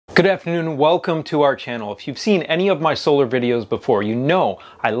Good afternoon and welcome to our channel. If you've seen any of my solar videos before, you know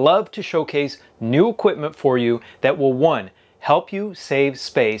I love to showcase new equipment for you that will, one, help you save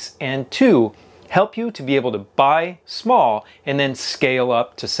space, and two, help you to be able to buy small and then scale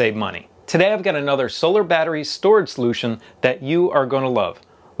up to save money. Today I've got another solar battery storage solution that you are going to love.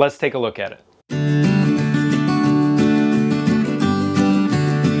 Let's take a look at it.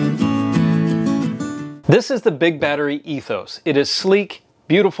 This is the BigBattery Ethos. It is sleek,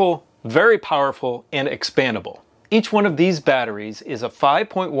 beautiful, very powerful, and expandable. Each one of these batteries is a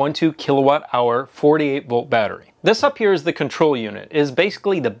 5.12 kilowatt hour 48 volt battery. This up here is the control unit. It is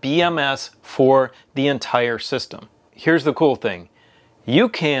basically the BMS for the entire system. Here's the cool thing. You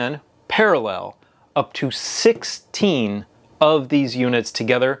can parallel up to 16 of these units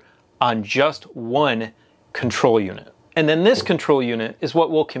together on just one control unit. And then this control unit is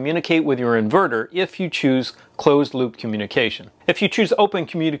what will communicate with your inverter if you choose closed loop communication. If you choose open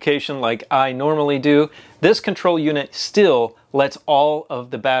communication like I normally do, this control unit still lets all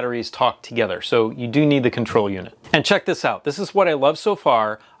of the batteries talk together. So you do need the control unit. And check this out. This is what I love so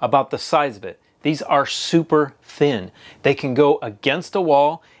far about the size of it. These are super thin. They can go against a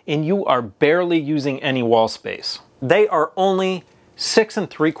wall and you are barely using any wall space. They are only 6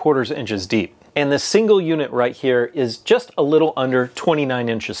 3/4 inches deep. And the single unit right here is just a little under 29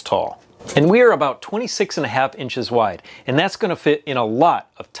 inches tall. And we are about 26.5 inches wide, and that's going to fit in a lot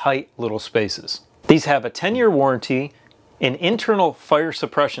of tight little spaces. These have a 10-year warranty, an internal fire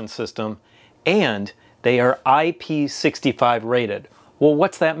suppression system, and they are IP65 rated. Well,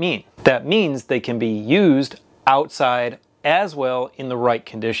 what's that mean? That means they can be used outside as well in the right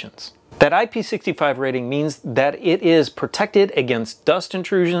conditions. That IP65 rating means that it is protected against dust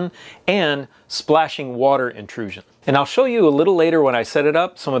intrusion and splashing water intrusion. And I'll show you a little later when I set it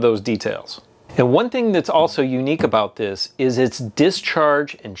up some of those details. And one thing that's also unique about this is its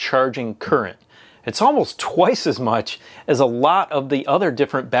discharge and charging current. It's almost twice as much as a lot of the other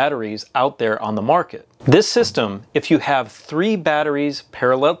different batteries out there on the market. This system, if you have 3 batteries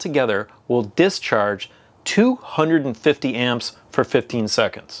parallel together, will discharge 250 amps for 15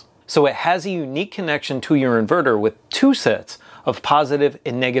 seconds. So it has a unique connection to your inverter with 2 sets of positive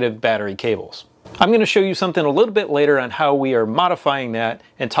and negative battery cables. I'm going to show you something a little bit later on how we are modifying that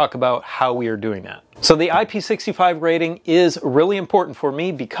and talk about how we are doing that. So the IP65 rating is really important for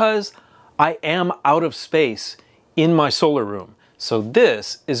me because I am out of space in my solar room. So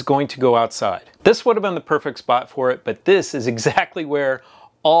this is going to go outside. This would have been the perfect spot for it, but this is exactly where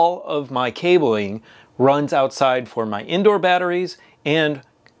all of my cabling runs outside for my indoor batteries and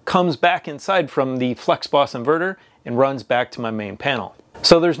comes back inside from the FlexBoss inverter and runs back to my main panel.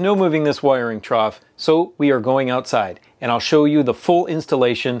 So there's no moving this wiring trough, so we are going outside, and I'll show you the full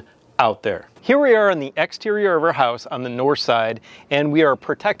installation out there. Here we are on the exterior of our house on the north side, and we are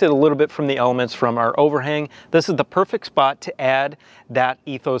protected a little bit from the elements from our overhang. This is the perfect spot to add that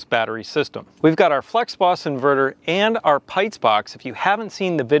Ethos battery system. We've got our FlexBoss inverter and our Pites box. If you haven't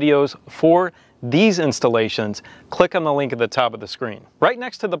seen the videos for these installations, click on the link at the top of the screen. Right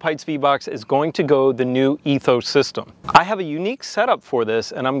next to the Pites V-Box is going to go the new Ethos system. I have a unique setup for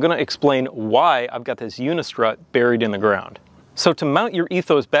this, and I'm going to explain why I've got this unistrut buried in the ground. So to mount your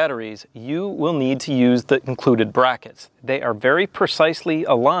Ethos batteries, you will need to use the included brackets. They are very precisely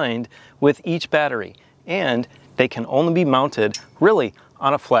aligned with each battery, and they can only be mounted really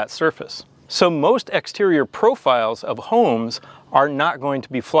on a flat surface. So most exterior profiles of homes are not going to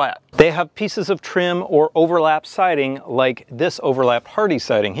be flat. They have pieces of trim or overlap siding like this overlap hardy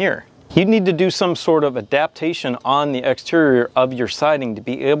siding here. You need to do some sort of adaptation on the exterior of your siding to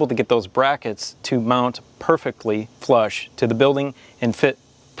be able to get those brackets to mount perfectly flush to the building and fit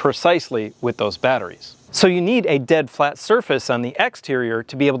precisely with those batteries. So you need a dead flat surface on the exterior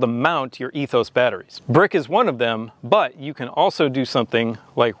to be able to mount your Ethos batteries. Brick is one of them, but you can also do something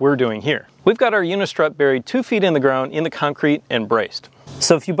like we're doing here. We've got our unistrut buried 2 feet in the ground in the concrete and braced.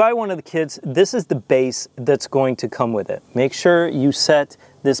 So if you buy one of the kits, this is the base that's going to come with it. Make sure you set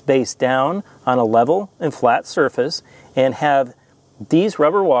this base down on a level and flat surface and have these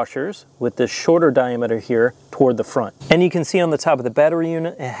rubber washers with this shorter diameter here toward the front. And you can see on the top of the battery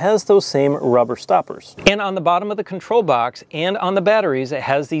unit, it has those same rubber stoppers. And on the bottom of the control box and on the batteries, it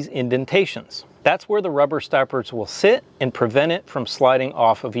has these indentations. That's where the rubber stoppers will sit and prevent it from sliding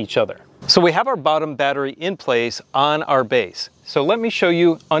off of each other. So we have our bottom battery in place on our base. So let me show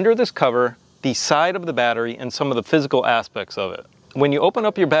you under this cover, the side of the battery and some of the physical aspects of it. When you open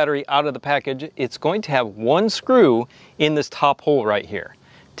up your battery out of the package, it's going to have one screw in this top hole right here.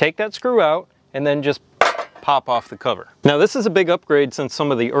 Take that screw out and then just pop off the cover. Now this is a big upgrade since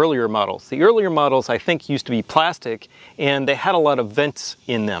some of the earlier models. The earlier models I think used to be plastic and they had a lot of vents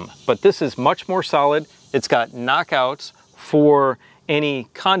in them, but this is much more solid. It's got knockouts for any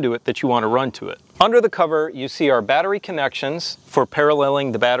conduit that you want to run to it. Under the cover you see our battery connections for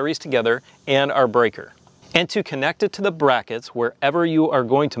paralleling the batteries together and our breaker. And to connect it to the brackets wherever you are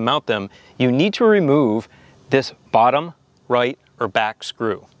going to mount them, you need to remove this bottom, right, or back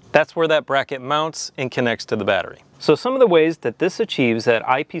screw. That's where that bracket mounts and connects to the battery. So some of the ways that this achieves that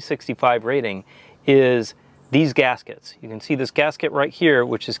IP65 rating is these gaskets. You can see this gasket right here,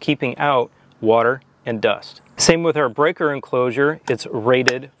 which is keeping out water and dust. Same with our breaker enclosure, it's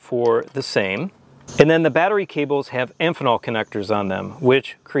rated for the same. And then the battery cables have amphenol connectors on them,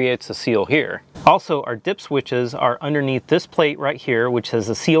 which creates a seal here. Also, our dip switches are underneath this plate right here, which has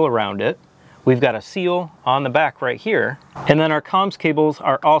a seal around it. We've got a seal on the back right here. And then our comms cables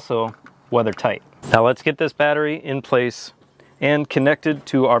are also weather tight. Now let's get this battery in place and connected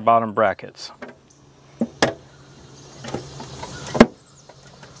to our bottom brackets.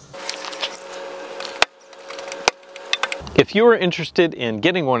 If you are interested in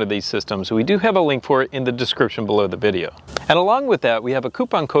getting one of these systems, we do have a link for it in the description below the video. And along with that, we have a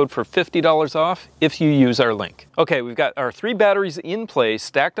coupon code for $50 off if you use our link. Okay, we've got our 3 batteries in place,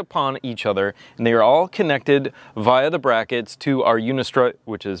 stacked upon each other, and they are all connected via the brackets to our unistrut,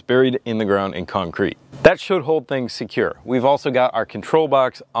 which is buried in the ground in concrete. That should hold things secure. We've also got our control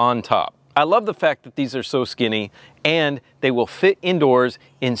box on top. I love the fact that these are so skinny and they will fit indoors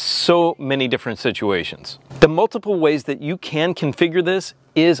in so many different situations. The multiple ways that you can configure this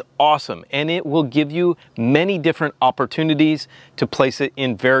is awesome, and it will give you many different opportunities to place it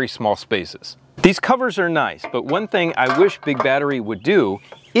in very small spaces. These covers are nice, but one thing I wish BigBattery would do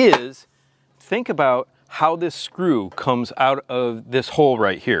is think about how this screw comes out of this hole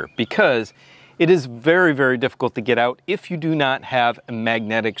right here, because it is very, very difficult to get out if you do not have a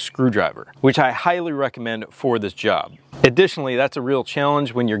magnetic screwdriver, which I highly recommend for this job. Additionally, that's a real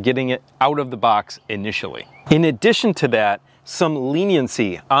challenge when you're getting it out of the box initially. In addition to that, some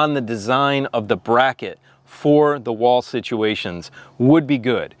leniency on the design of the bracket for the wall situations would be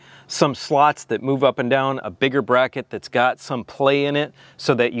good. Some slots that move up and down, a bigger bracket that's got some play in it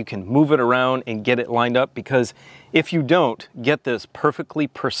so that you can move it around and get it lined up, because if you don't get this perfectly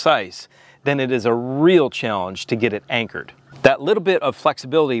precise, then it is a real challenge to get it anchored. That little bit of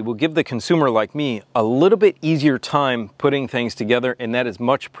flexibility will give the consumer like me a little bit easier time putting things together, and that is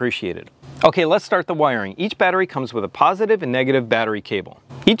much appreciated. Okay, let's start the wiring. Each battery comes with a positive and negative battery cable.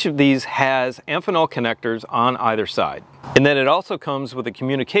 Each of these has amphenol connectors on either side. And then it also comes with a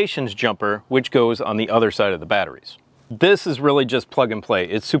communications jumper, which goes on the other side of the batteries. This is really just plug and play.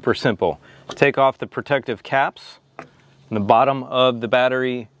 It's super simple. Take off the protective caps in the bottom of the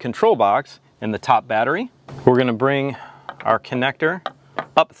battery control box and the top battery. We're going to bring our connector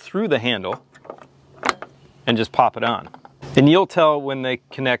up through the handle and just pop it on. And you'll tell when they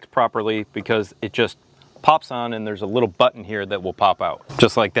connect properly because it just pops on and there's a little button here that will pop out,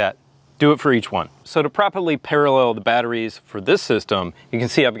 just like that. Do it for each one. So to properly parallel the batteries for this system, you can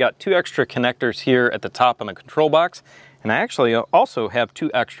see I've got 2 extra connectors here at the top on the control box, and I actually also have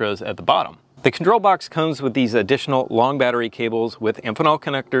 2 extras at the bottom. The control box comes with these additional long battery cables with amphenol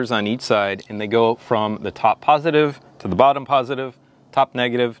connectors on each side, and they go from the top positive to the bottom positive, top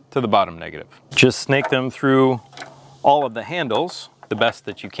negative to the bottom negative. Just snake them through all of the handles the best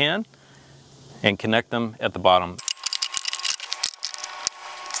that you can and connect them at the bottom.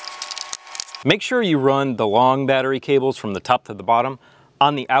 Make sure you run the long battery cables from the top to the bottom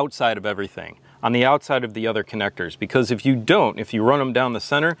on the outside of everything, on the outside of the other connectors, because if you don't, if you run them down the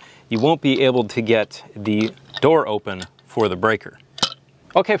center, you won't be able to get the door open for the breaker.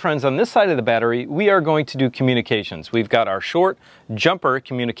 Okay friends, on this side of the battery, we are going to do communications. We've got our short jumper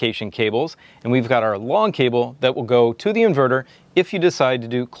communication cables, and we've got our long cable that will go to the inverter if you decide to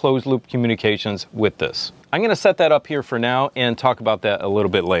do closed loop communications with this. I'm going to set that up here for now and talk about that a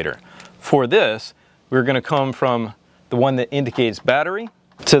little bit later. For this, we're going to come from the one that indicates battery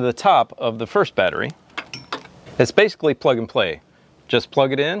to the top of the first battery. It's basically plug and play. Just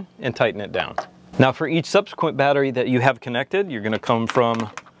plug it in and tighten it down. Now for each subsequent battery that you have connected, you're going to come from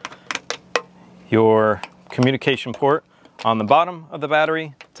your communication port on the bottom of the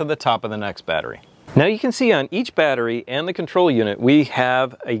battery to the top of the next battery. Now you can see on each battery and the control unit we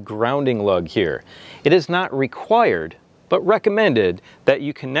have a grounding lug here. It is not required but recommended that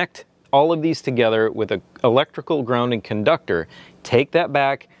you connect all of these together with an electrical grounding conductor. Take that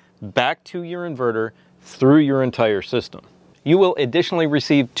back to your inverter through your entire system. You will additionally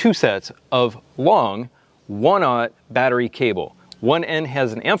receive 2 sets of long 1/0 battery cable. One end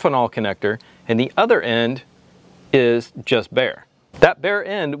has an amphenol connector and the other end is just bare. That bare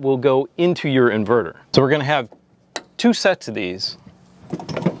end will go into your inverter. So we're going to have 2 sets of these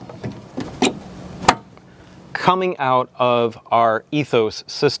coming out of our Ethos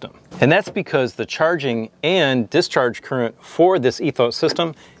system. And that's because the charging and discharge current for this Ethos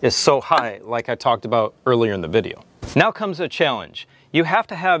system is so high, like I talked about earlier in the video. Now comes a challenge. You have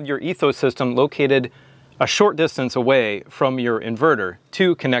to have your Ethos system located a short distance away from your inverter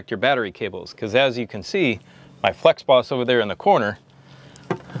to connect your battery cables, because as you can see, my flex boss over there in the corner,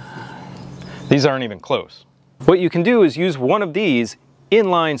 these aren't even close. What you can do is use one of these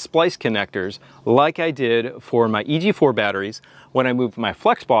inline splice connectors like I did for my EG4 batteries when I moved my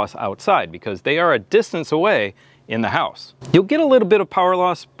flex boss outside, because they are a distance away in the house. You'll get a little bit of power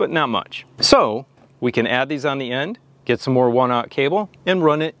loss, but not much. So we can add these on the end, get some more 1/0 cable, and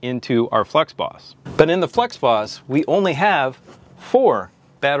run it into our flex boss. But in the flex boss, we only have 4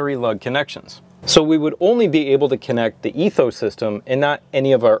 battery lug connections. So we would only be able to connect the Ethos system and not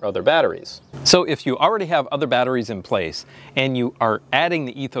any of our other batteries. So if you already have other batteries in place and you are adding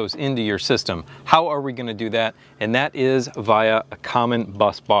the Ethos into your system, how are we going to do that? And that is via a common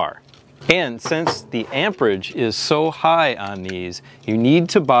bus bar. And since the amperage is so high on these, you need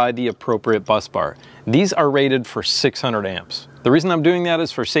to buy the appropriate bus bar. These are rated for 600 amps. The reason I'm doing that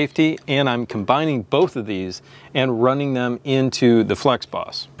is for safety, and I'm combining both of these and running them into the flex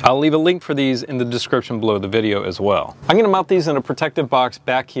boss. I'll leave a link for these in the description below the video as well. I'm going to mount these in a protective box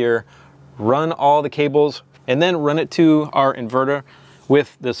back here, run all the cables, and then run it to our inverter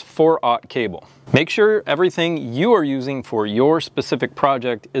with this 4/0 cable. Make sure everything you are using for your specific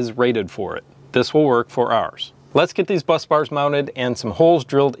project is rated for it. This will work for ours. Let's get these bus bars mounted and some holes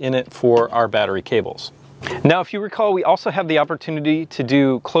drilled in it for our battery cables. Now, if you recall, we also have the opportunity to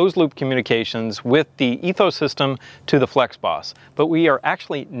do closed loop communications with the Ethos system to the flex boss, but we are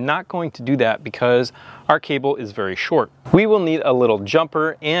actually not going to do that because our cable is very short. We will need a little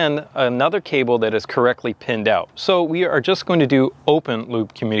jumper and another cable that is correctly pinned out. So we are just going to do open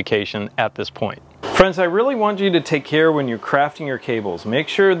loop communication at this point. Friends, I really want you to take care when you're crafting your cables. Make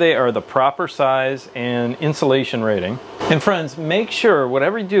sure they are the proper size and insulation rating. And friends, make sure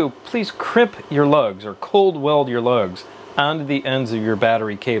whatever you do, please crimp your lugs or cold weld your lugs onto the ends of your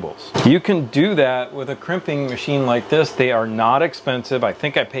battery cables. You can do that with a crimping machine like this. They are not expensive. I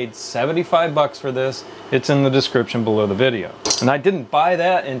think I paid 75 bucks for this. It's in the description below the video. And I didn't buy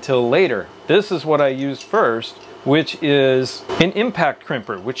that until later. This is what I used first, which is an impact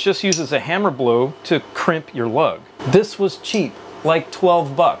crimper, which just uses a hammer blow to crimp your lug. This was cheap, like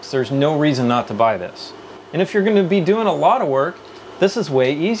 12 bucks. There's no reason not to buy this. And if you're going to be doing a lot of work, this is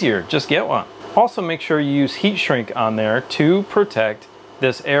way easier. Just get one. Also, make sure you use heat shrink on there to protect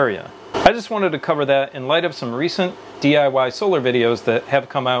this area. I just wanted to cover that in light of some recent DIY solar videos that have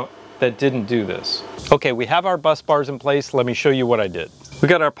come out that didn't do this. Okay, we have our bus bars in place. Let me show you what I did. We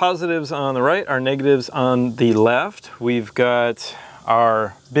got our positives on the right, our negatives on the left. We've got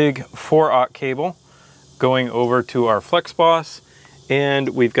our big 4/0 cable going over to our flex boss, and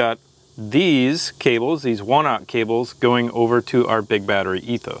we've got these cables, these 1/0 cables, going over to our BigBattery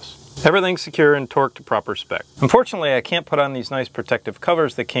Ethos. Everything's secure and torqued to proper spec. Unfortunately, I can't put on these nice protective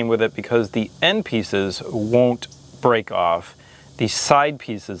covers that came with it because the end pieces won't break off. The side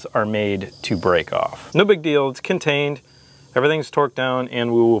pieces are made to break off. No big deal, it's contained. Everything's torqued down,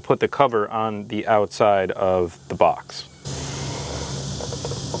 and we will put the cover on the outside of the box.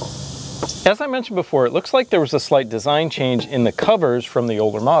 As I mentioned before, it looks like there was a slight design change in the covers from the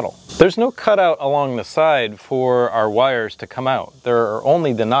older model. There's no cutout along the side for our wires to come out. There are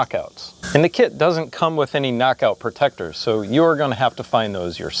only the knockouts. And the kit doesn't come with any knockout protectors, so you're going to have to find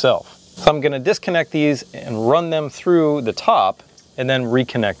those yourself. So I'm going to disconnect these and run them through the top and then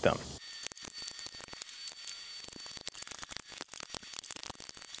reconnect them.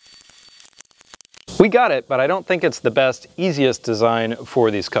 We got it, but I don't think it's the best, easiest design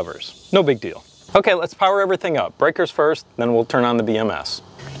for these covers. No big deal. Okay, let's power everything up. Breakers first, then we'll turn on the BMS.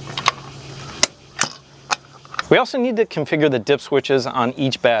 We also need to configure the dip switches on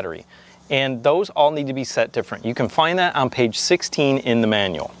each battery, and those all need to be set different. You can find that on page 16 in the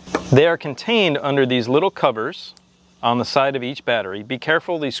manual. They are contained under these little covers on the side of each battery. Be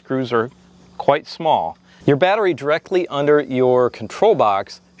careful, these screws are quite small. Your battery directly under your control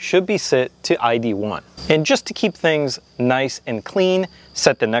box should be set to ID1. And just to keep things nice and clean,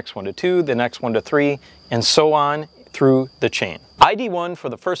 set the next one to 2, the next one to 3, and so on through the chain. ID1 for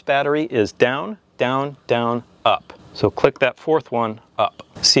the first battery is down, down, down, up. So click that 4th one up.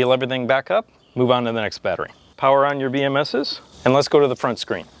 Seal everything back up, move on to the next battery. Power on your BMSs, And let's go to the front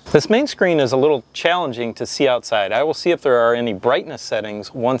screen. This main screen is a little challenging to see outside. I will see if there are any brightness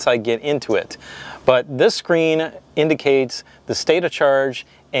settings once I get into it. But this screen indicates the state of charge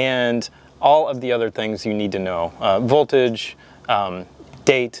and all of the other things you need to know. Voltage,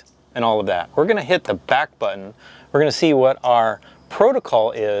 date, and all of that. We're gonna hit the back button. We're gonna see what our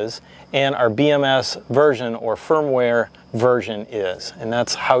protocol is and our BMS version or firmware version is. And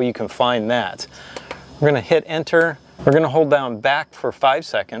that's how you can find that. We're gonna hit enter. We're gonna hold down back for 5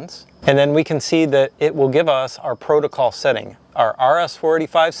 seconds. And then we can see that it will give us our protocol setting, our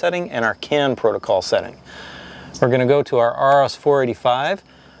RS-485 setting and our CAN protocol setting. We're gonna go to our RS-485.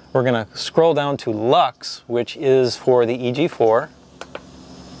 We're gonna scroll down to Lux, which is for the EG4.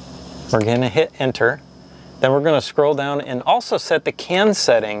 We're gonna hit enter. Then we're gonna scroll down and also set the CAN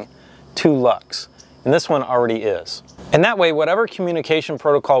setting to Lux. And this one already is. And that way, whatever communication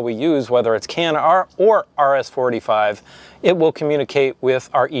protocol we use, whether it's CAN or RS-485, it will communicate with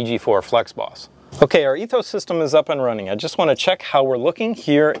our EG4 FlexBus. Okay, our Ethos system is up and running. I just wanna check how we're looking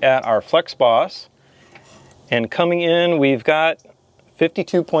here at our FlexBus. And coming in, we've got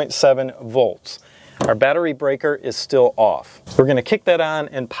 52.7 volts. Our battery breaker is still off. We're gonna kick that on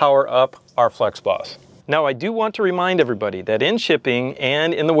and power up our FlexBus. Now I do want to remind everybody that in shipping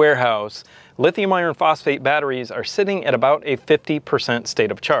and in the warehouse, lithium iron phosphate batteries are sitting at about a 50%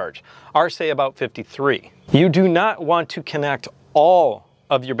 state of charge. Ours say about 53. You do not want to connect all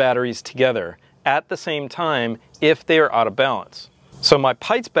of your batteries together at the same time if they are out of balance. So my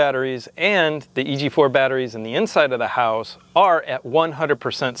Pites batteries and the EG4 batteries in the inside of the house are at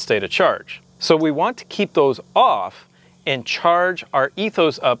 100% state of charge. So we want to keep those off and charge our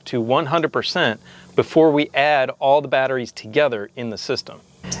Ethos up to 100% before we add all the batteries together in the system.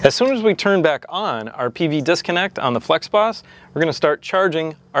 As soon as we turn back on our PV disconnect on the FlexBus, we're gonna start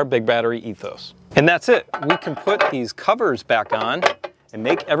charging our BigBattery Ethos. And that's it. We can put these covers back on and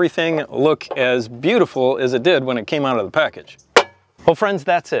make everything look as beautiful as it did when it came out of the package. Well friends,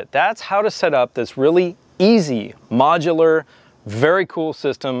 that's it. That's how to set up this really easy, modular, very cool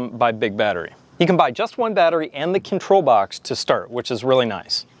system by BigBattery. You can buy just one battery and the control box to start, which is really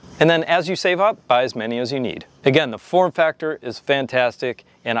nice. And then as you save up, buy as many as you need. Again, the form factor is fantastic,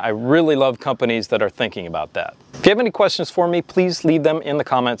 and I really love companies that are thinking about that. If you have any questions for me, please leave them in the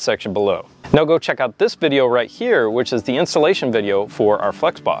comments section below. Now go check out this video right here, which is the installation video for our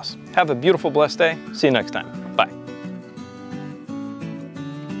FlexBus. Have a beautiful, blessed day. See you next time.